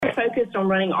focused on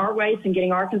running our race and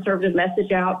getting our conservative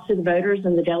message out to the voters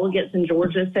and the delegates in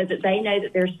Georgia so that they know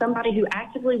that there's somebody who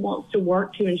actively wants to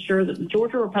work to ensure that the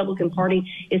Georgia Republican Party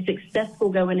is successful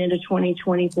going into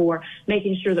 2024,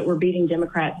 making sure that we're beating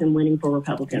Democrats and winning for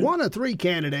Republicans. One of three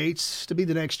candidates to be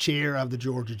the next chair of the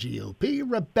Georgia GOP,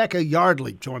 Rebecca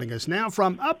Yardley, joining us now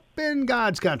from up in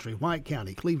God's country, White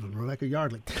County, Cleveland. Rebecca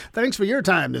Yardley, thanks for your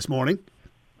time this morning.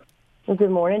 Well,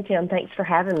 good morning, Tim. Thanks for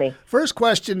having me. First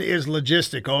question is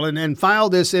logistical, and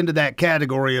file this into that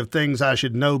category of things I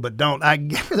should know but don't. I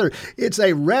gather it's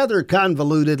a rather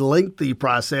convoluted, lengthy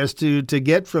process to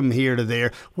get from here to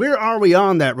there. Where are we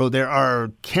on that road? There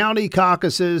are county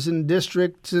caucuses and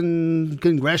districts and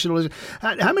congressional.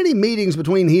 How many meetings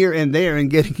between here and there in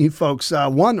getting you folks,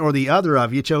 one or the other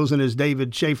of you, chosen as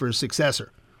David Schaefer's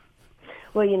successor?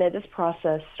 Well, this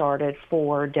process started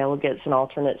for delegates and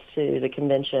alternates to the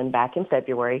convention back in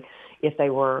February if they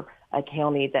were a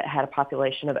county that had a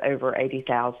population of over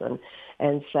 80,000.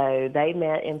 And so they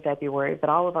met in February, but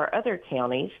all of our other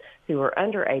counties who were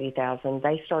under 80,000,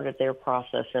 they started their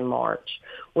process in March.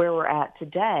 Where we're at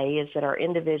today is that our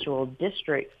individual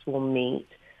districts will meet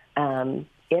in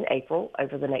April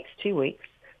over the next 2 weeks.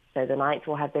 So the 9th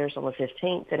will have theirs on the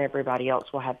 15th, and everybody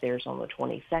else will have theirs on the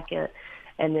 22nd.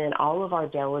 And then all of our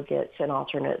delegates and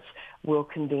alternates will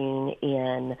convene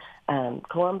in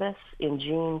Columbus in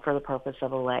June for the purpose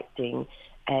of electing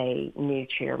a new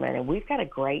chairman. And we've got a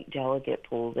great delegate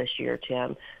pool this year,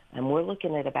 Tim. And we're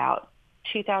looking at about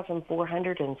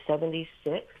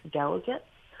 2,476 delegates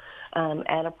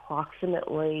and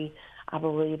approximately, I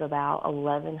believe, about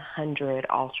 1,100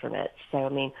 alternates. So,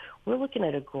 we're looking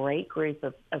at a great group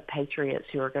of patriots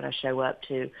who are going to show up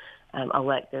to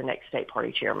elect their next state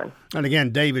party chairman. And again,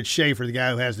 David Schaefer, the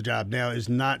guy who has the job now, is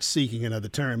not seeking another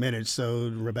term in it.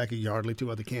 So Rebecca Yardley, two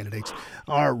other candidates,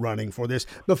 are running for this.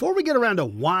 Before we get around to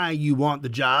why you want the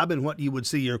job and what you would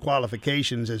see your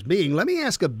qualifications as being, let me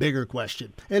ask a bigger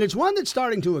question. And it's one that's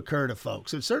starting to occur to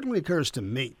folks. It certainly occurs to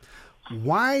me.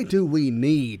 Why do we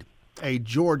need a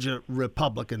Georgia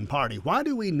Republican Party? Why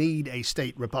do we need a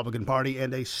state Republican Party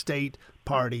and a state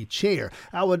party chair?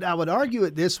 I would argue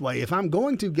it this way. If I'm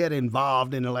going to get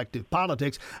involved in elective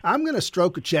politics, I'm going to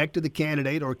stroke a check to the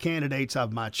candidate or candidates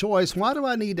of my choice. Why do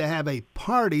I need to have a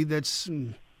party that's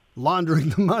laundering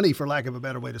the money, for lack of a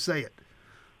better way to say it?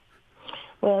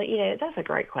 Well, that's a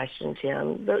great question,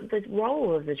 Tim. The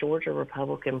role of the Georgia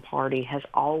Republican Party has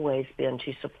always been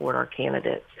to support our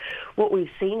candidates. What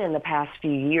we've seen in the past few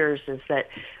years is that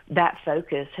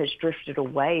focus has drifted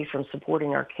away from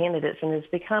supporting our candidates and has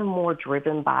become more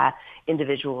driven by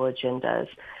individual agendas.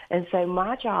 And so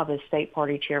my job as state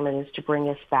party chairman is to bring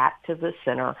us back to the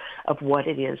center of what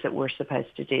it is that we're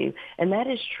supposed to do. And that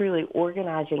is truly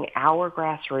organizing our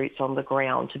grassroots on the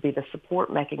ground to be the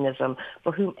support mechanism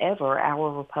for whomever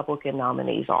our Republican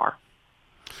nominees are.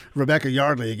 Rebecca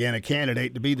Yardley, again, a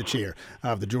candidate to be the chair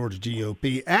of the Georgia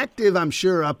GOP. Active, I'm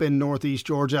sure, up in northeast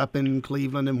Georgia, up in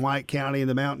Cleveland and White County and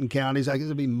the mountain counties. I guess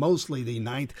it'll be mostly the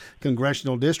 9th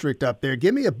congressional district up there.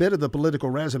 Give me a bit of the political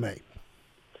resume.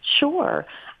 Sure.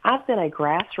 I've been a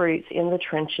grassroots in the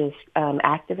trenches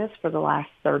activist for the last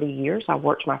 30 years. I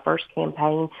worked my first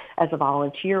campaign as a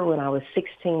volunteer when I was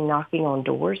 16, knocking on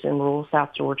doors in rural South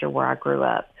Georgia where I grew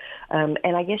up. And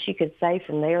I guess you could say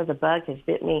from there the bug has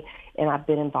bit me, and I've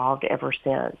been involved ever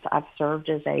since. I've served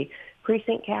as a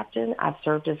precinct captain. I've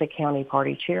served as a county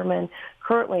party chairman.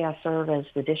 Currently, I serve as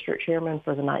the district chairman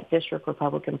for the 9th District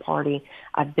Republican Party.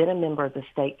 I've been a member of the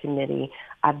state committee.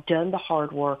 I've done the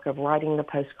hard work of writing the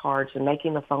postcards and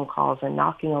making the phone calls and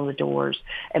knocking on the doors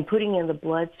and putting in the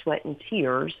blood, sweat, and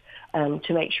tears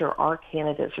to make sure our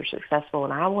candidates are successful.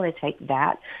 And I want to take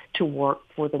that to work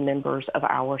for the members of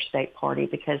our state party,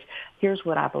 because here's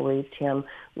what I believe, Tim.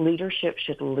 Leadership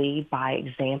should lead by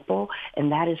example,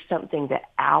 and that is something that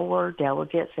our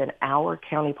delegates and our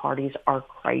county parties are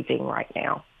craving right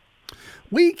now.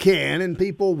 We can, and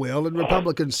people will, and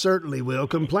Republicans certainly will,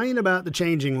 complain about the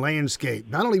changing landscape.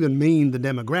 I don't even mean the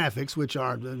demographics, which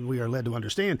we are led to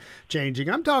understand changing.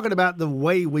 I'm talking about the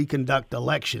way we conduct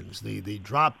elections, the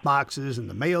drop boxes and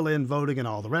the mail-in voting and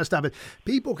all the rest of it.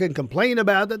 People can complain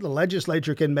about it. The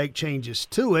legislature can make changes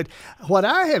to it. What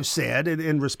I have said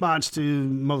in response to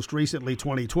most recently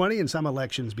 2020 and some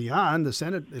elections beyond, the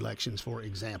Senate elections, for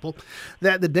example,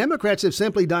 that the Democrats have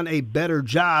simply done a better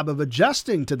job of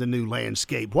adjusting to the new landscape.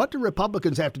 What do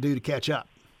Republicans have to do to catch up?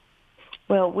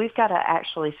 Well, we've got to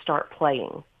actually start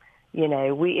playing.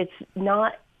 It's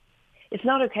not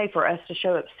okay for us to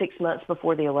show up 6 months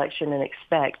before the election and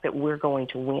expect that we're going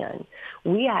to win.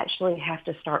 We actually have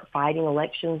to start fighting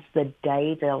elections the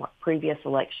day the previous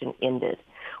election ended.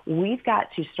 We've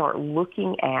got to start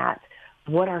looking at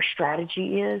what our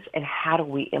strategy is and how do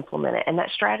we implement it. And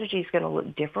that strategy is going to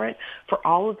look different for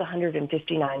all of the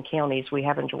 159 counties we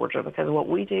have in Georgia, because what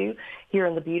we do here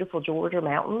in the beautiful Georgia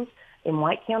mountains in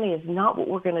White County is not what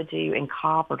we're going to do in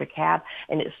Cobb or DeKalb,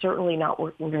 and it's certainly not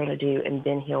what we're going to do in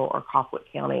Ben Hill or Colquitt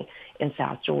County in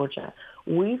South Georgia.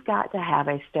 We've got to have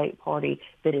a state party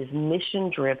that is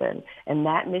mission-driven, and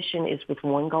that mission is with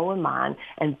one goal in mind,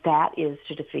 and that is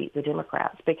to defeat the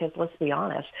Democrats. Because let's be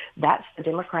honest, that's the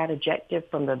Democrat objective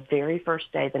from the very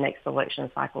first day the next election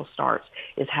cycle starts,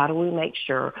 is how do we make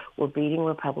sure we're beating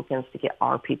Republicans to get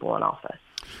our people in office.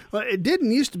 Well, it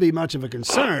didn't used to be much of a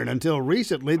concern until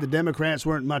recently. The Democrats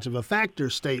weren't much of a factor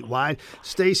statewide.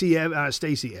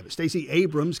 Stacey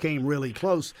Abrams came really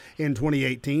close in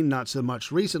 2018, not so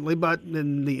much recently, but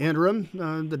in the interim,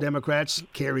 the Democrats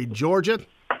carried Georgia,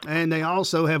 and they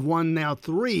also have won now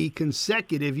 3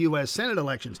 consecutive U.S. Senate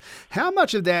elections. How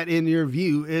much of that, in your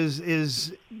view,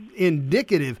 is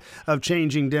indicative of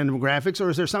changing demographics, or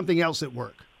is there something else at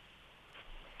work?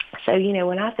 So,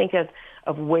 when I think of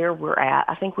where we're at,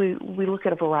 I think we look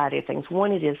at a variety of things.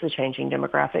 One, it is the changing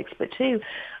demographics, but 2,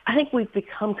 I think we've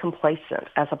become complacent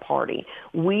as a party.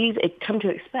 We've come to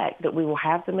expect that we will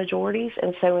have the majorities,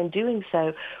 and so in doing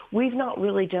so, we've not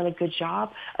really done a good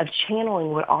job of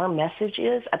channeling what our message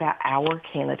is about our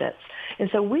candidates. And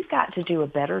so we've got to do a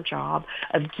better job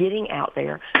of getting out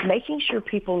there, making sure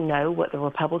people know what the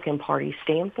Republican Party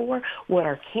stand for, what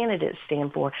our candidates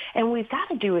stand for, and we've got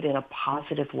to do it in a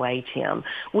positive way, Tim.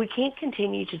 We can't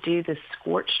continue to do the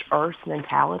scorched earth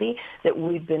mentality that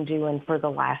we've been doing for the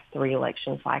last 3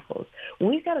 election cycles.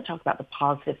 We've got to talk about the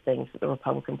positive things that the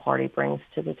Republican Party brings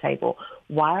to the table,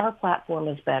 why our platform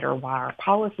is better, why our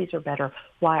policies are better,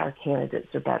 why our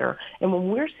candidates are better. And when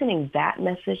we're sending that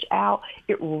message out,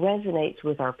 it resonates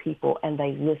with our people and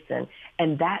they listen.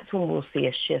 And that's when we'll see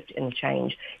a shift and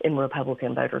change in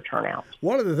Republican voter turnout.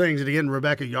 One of the things, and again,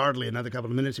 Rebecca Yardley, another couple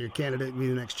of minutes here, candidate to be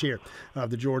the next chair of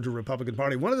the Georgia Republican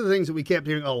Party. One of the things that we kept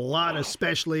hearing a lot,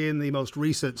 especially in the most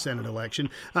recent Senate election,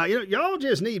 y'all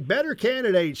just need better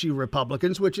candidates, you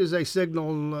Republicans, which is a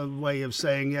signal way of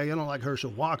saying, you don't like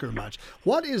Herschel Walker much.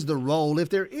 What is the role, if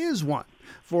there is one,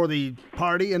 for the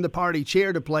party and the party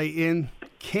chair to play in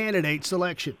candidate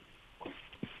selection?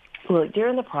 Look,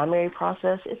 during the primary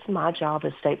process, it's my job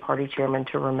as state party chairman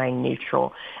to remain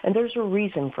neutral. And there's a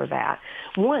reason for that.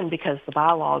 One, because the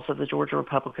bylaws of the Georgia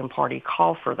Republican Party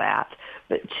call for that.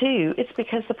 But 2, it's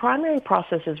because the primary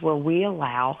process is where we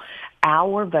allow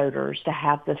our voters to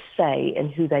have the say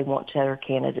in who they want their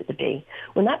candidate to be.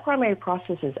 When that primary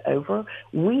process is over,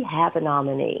 we have a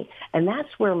nominee. And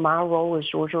that's where my role as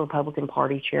Georgia Republican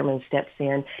Party chairman steps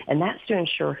in, and that's to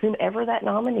ensure whomever that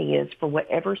nominee is for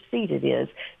whatever seat it is,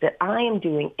 that I am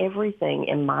doing everything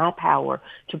in my power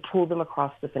to pull them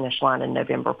across the finish line in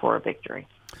November for a victory.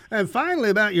 And finally,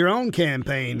 about your own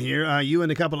campaign here, you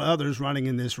and a couple of others running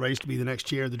in this race to be the next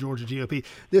chair of the Georgia GOP.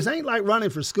 This ain't like running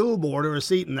for school board or a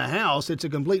seat in the House. It's a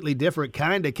completely different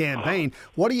kind of campaign.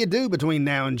 What do you do between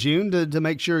now and June to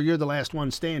make sure you're the last one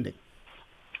standing?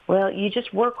 Well, you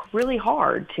just work really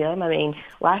hard, Tim. I mean,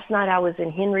 last night I was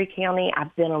in Henry County.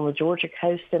 I've been on the Georgia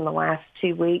coast in the last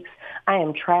 2 weeks. I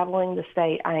am traveling the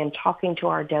state. I am talking to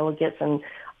our delegates and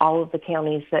all of the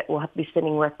counties that will be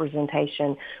sending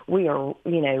representation. We are,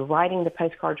 writing the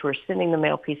postcards. We're sending the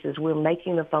mail pieces. We're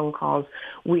making the phone calls.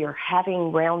 We are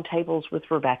having roundtables with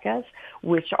Rebecca's,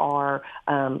 which are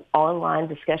online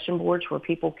discussion boards where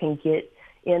people can get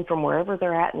in from wherever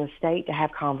they're at in the state to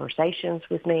have conversations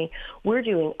with me. We're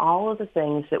doing all of the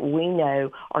things that we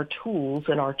know are tools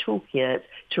in our toolkit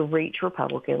to reach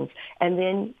Republicans. And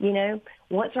then,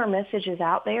 once our message is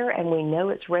out there and we know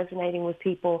it's resonating with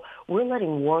people, we're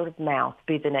letting word of mouth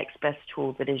be the next best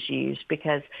tool that is used,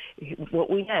 because what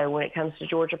we know when it comes to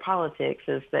Georgia politics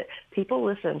is that people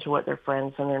listen to what their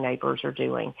friends and their neighbors are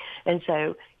doing. And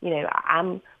so,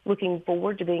 I'm looking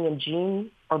forward to being in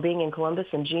Columbus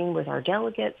in June with our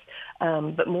delegates.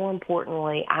 But more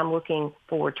importantly, I'm looking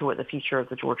forward to what the future of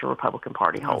the Georgia Republican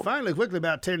Party holds. Finally, quickly,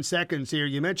 about 10 seconds here.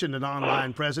 You mentioned an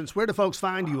online presence. Where do folks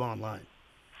find you online?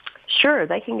 Sure.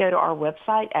 They can go to our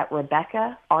website at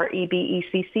Rebecca,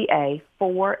 REBECCA,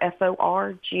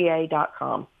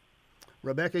 4FORGA.com.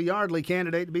 Rebecca Yardley,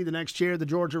 candidate to be the next chair of the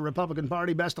Georgia Republican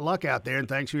Party. Best of luck out there, and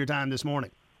thanks for your time this morning.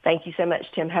 Thank you so much,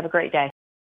 Tim. Have a great day.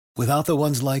 Without the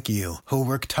ones like you, who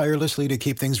work tirelessly to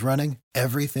keep things running,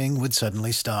 everything would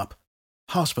suddenly stop.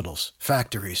 Hospitals,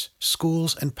 factories,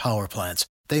 schools, and power plants,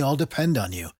 they all depend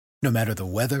on you. No matter the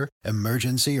weather,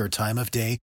 emergency, or time of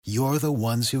day, you're the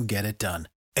ones who get it done.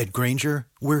 At Grainger,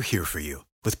 we're here for you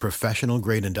with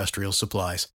professional-grade industrial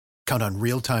supplies. Count on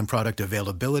real-time product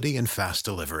availability and fast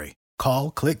delivery.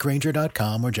 Call, click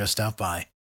Grainger.com, or just stop by.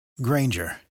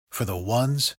 Grainger, for the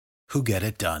ones who get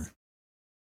it done.